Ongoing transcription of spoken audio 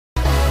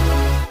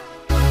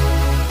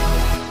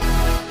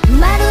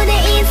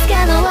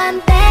ワ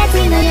ンペー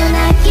ジのよう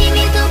な君と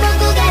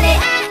僕が出会え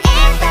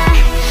た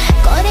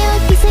これを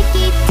奇跡って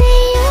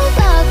言うの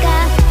か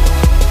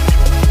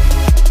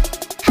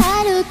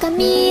遥か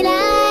未来へ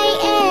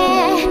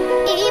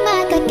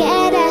今駆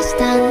け出し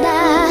たんだ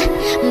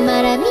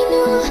まだ見ぬ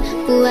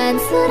不安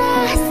す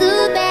ら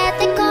全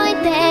て越え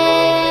て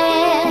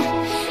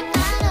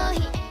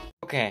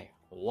Okay,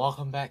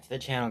 welcome back to the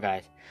channel,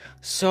 guys.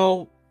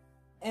 So,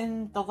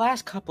 in the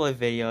last couple of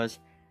videos,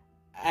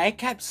 I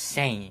kept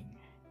saying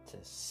to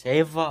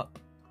save up,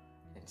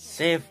 and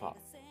save up,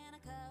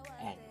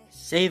 and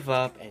save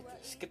up, and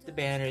skip the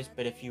banners,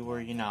 but if you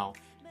were, new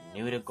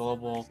to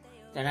global,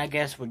 then I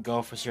guess would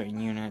go for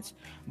certain units.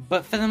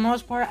 But for the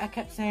most part, I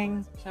kept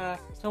saying to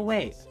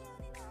wait.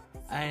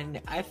 And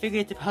I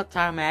figured it's about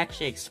time I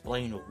actually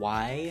explained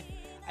why.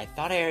 I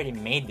thought I already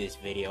made this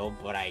video,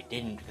 but I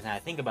didn't, because now I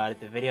think about it,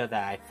 the video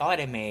that I thought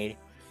I made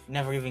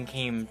never even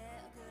came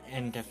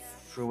into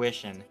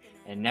fruition.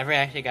 It never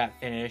actually got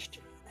finished.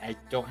 I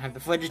don't have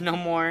the footage no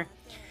more.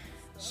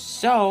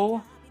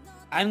 So,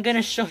 I'm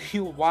gonna show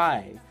you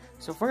why.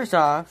 So first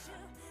off,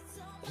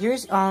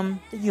 here's the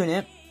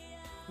unit.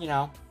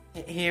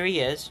 Here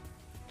he is.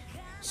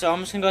 So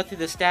I'm just gonna go through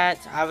the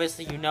stats.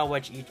 Obviously you know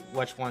which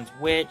one's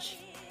which.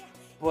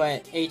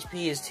 But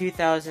HP is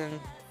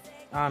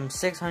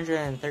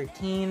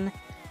 2,613.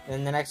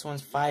 Then the next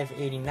one's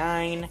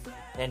 589.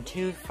 Then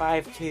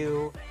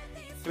 252,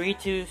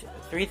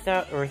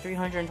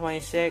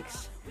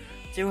 326,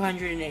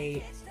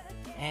 208,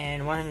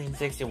 and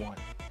 161.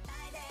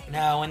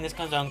 Now, when this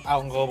comes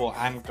out in global,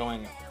 I'm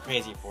going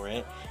crazy for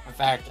it. In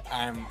fact,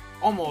 I'm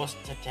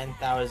almost to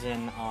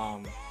 10,000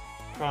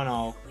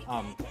 chrono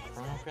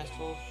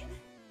crystals.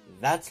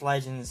 That's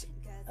Legends.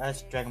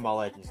 That's Dragon Ball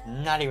Legends.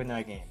 Not even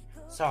their game.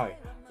 Sorry,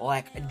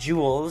 black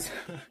jewels.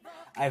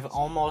 I've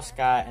almost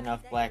got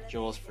enough black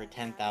jewels for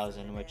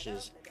 10,000, which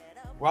is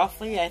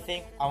roughly, I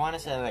think, I want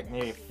to say like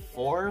maybe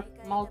 4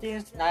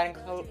 multis, not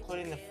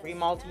including the free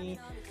multi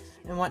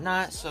and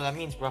whatnot. So that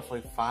means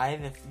roughly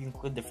 5 if you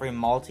include the free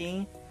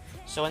multi.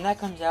 So when that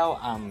comes out,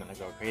 I'm gonna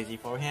go crazy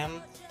for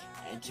him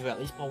and to at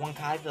least pull one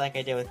card like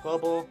I did with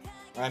global,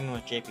 or I mean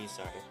with JP.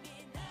 Sorry.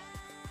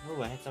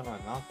 Ooh, I had something in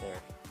my mouth there.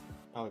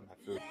 Probably my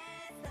food.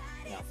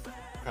 No,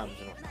 crumbs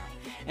and whatnot.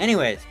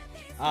 Anyways.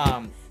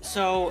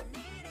 So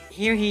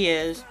here he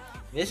is.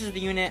 This is the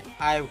unit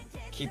I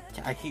keep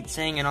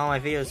saying in all my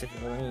videos.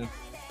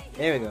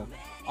 There we go.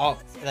 I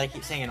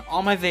keep saying in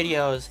all my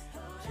videos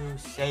to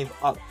save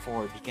up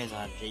for, because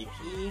on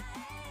JP,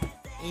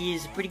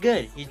 he's pretty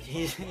good.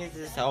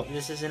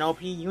 This is an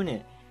OP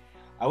unit.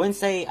 I wouldn't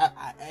say.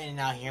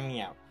 Now hear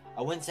me out.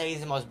 I wouldn't say he's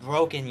the most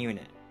broken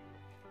unit,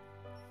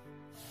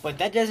 but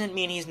that doesn't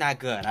mean he's not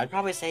good. I'd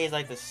probably say he's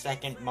like the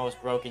second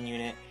most broken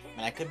unit.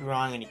 I could be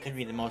wrong, and he could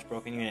be the most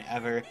broken unit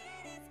ever.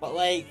 But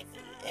like,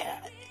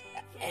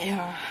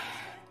 yeah,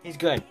 he's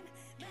good.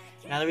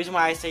 Now the reason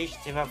why I say you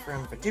should save up for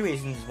him for 2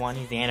 reasons is: one,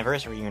 he's the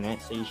anniversary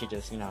unit, so you should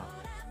just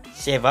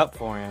save up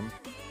for him.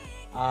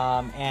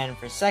 And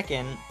for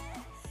second,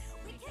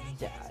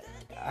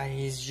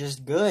 he's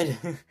just good.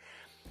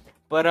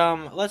 But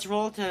let's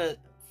roll to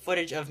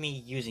footage of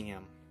me using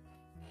him.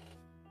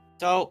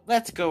 So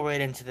let's go right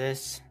into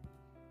this.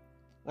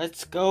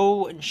 Let's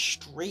go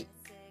straight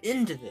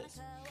into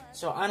this.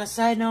 So on a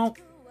side note,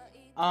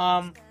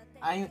 I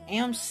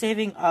am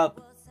saving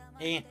up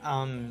the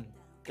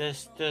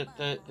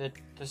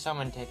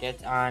summon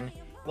tickets on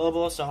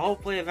global, so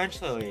hopefully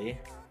eventually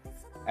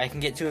I can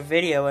get to a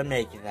video and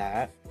make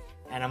that.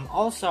 And I'm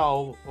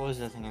also, what was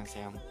the thing I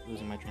say? I'm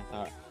losing my train of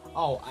thought.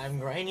 Oh, I'm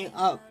grinding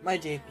up my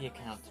JP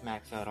account to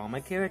max out all my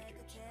characters.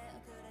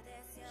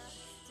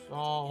 So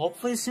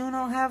hopefully soon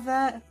I'll have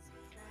that.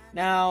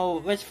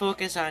 Now let's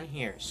focus on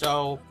here.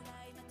 So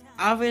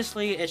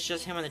obviously it's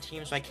just him on the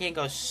team, so I can't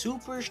go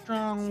super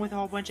strong with a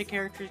whole bunch of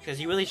characters because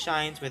he really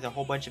shines with a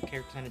whole bunch of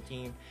characters on the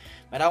team.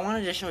 But I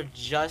wanted to show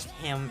just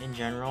him in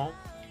general.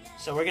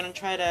 So we're gonna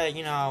try to,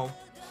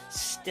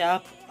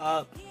 step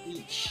up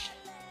each.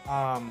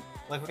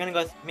 Like we're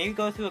gonna maybe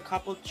go through a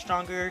couple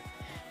stronger,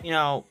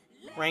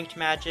 ranked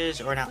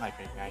matches, or not like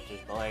ranked matches,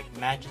 but like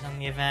matches on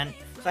the event,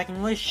 so I can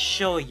really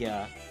show you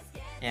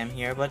him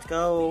here. Let's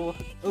go.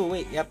 Oh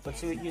wait, yep.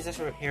 Let's use this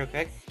here real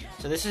quick.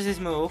 So this is his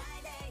move,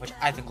 which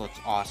I think looks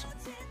awesome.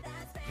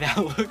 That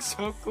looks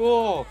so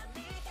cool.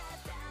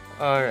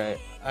 Alright.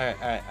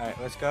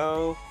 Let's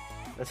go.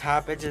 Let's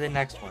hop into the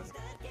next one.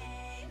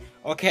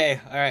 Okay,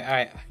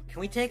 alright.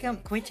 Can we take him?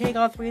 Can we take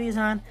all 3 of these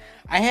on?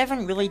 I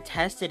haven't really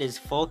tested his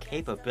full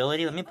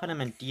capability. Let me put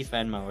him in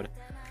defend mode.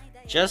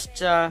 Just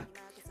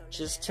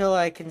till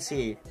I can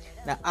see.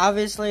 Now,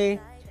 obviously,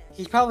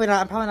 I'm probably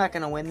not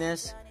gonna win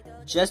this,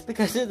 just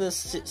because of the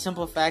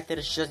simple fact that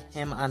it's just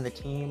him on the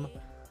team.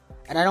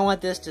 And I don't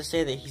want this to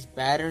say that he's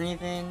bad or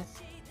anything,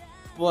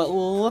 but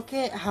look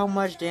at how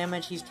much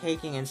damage he's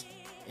taking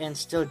and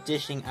still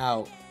dishing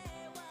out.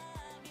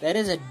 That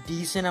is a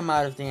decent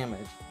amount of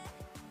damage.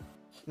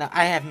 Now,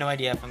 I have no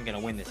idea if I'm going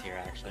to win this here,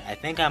 actually. I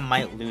think I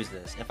might lose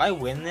this. If I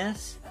win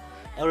this,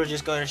 It'll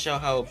just go to show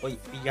how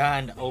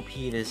beyond OP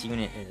this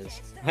unit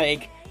is.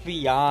 Like,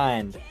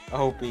 beyond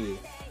OP.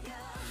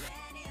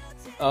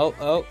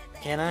 Oh,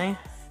 can I?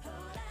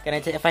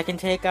 If I can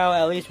take out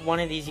at least one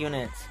of these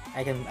units,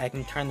 I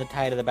can turn the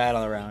tide of the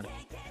battle around.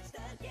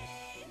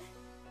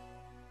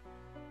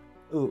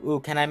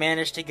 Ooh, can I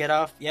manage to get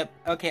off? Yep.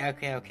 Okay. I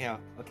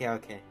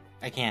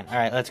can.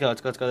 Alright, let's go.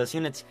 This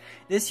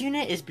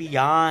unit is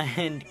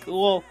beyond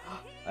cool.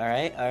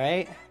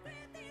 Alright.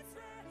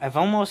 I've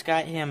almost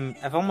got him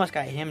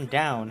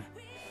down.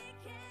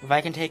 If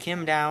I can take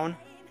him down,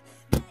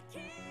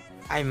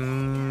 I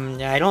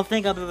don't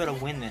think I'll be able to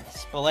win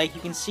this. But like,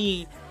 you can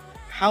see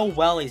how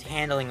well he's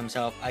handling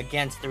himself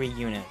against 3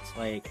 units.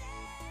 Like,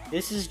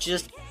 this is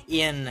just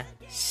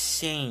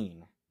insane.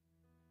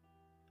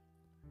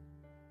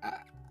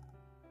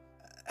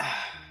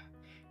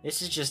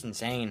 This is just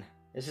insane.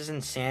 This is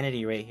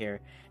insanity right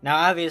here. Now,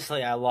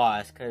 obviously, I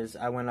lost because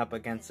I went up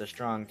against a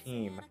strong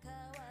team.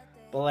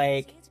 But,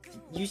 like,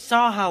 you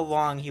saw how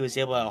long he was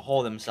able to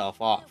hold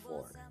himself off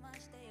for.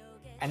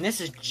 And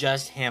this is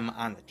just him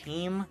on the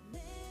team.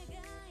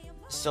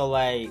 So,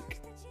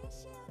 like,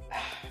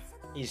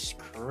 he's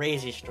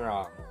crazy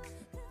strong.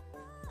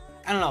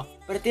 I don't know.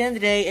 But at the end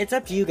of the day, it's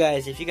up to you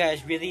guys. If you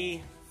guys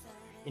really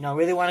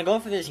want to go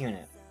for this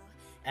unit.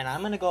 And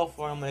I'm going to go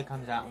for him when it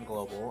comes out in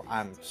Global.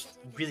 I'm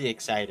really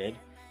excited.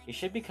 It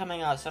should be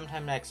coming out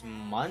sometime next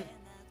month.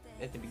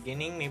 At the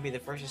beginning, maybe the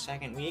first or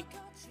second week.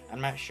 I'm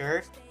not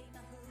sure.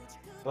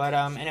 But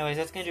anyways,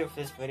 that's going to do it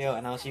for this video.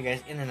 And I'll see you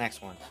guys in the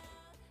next one.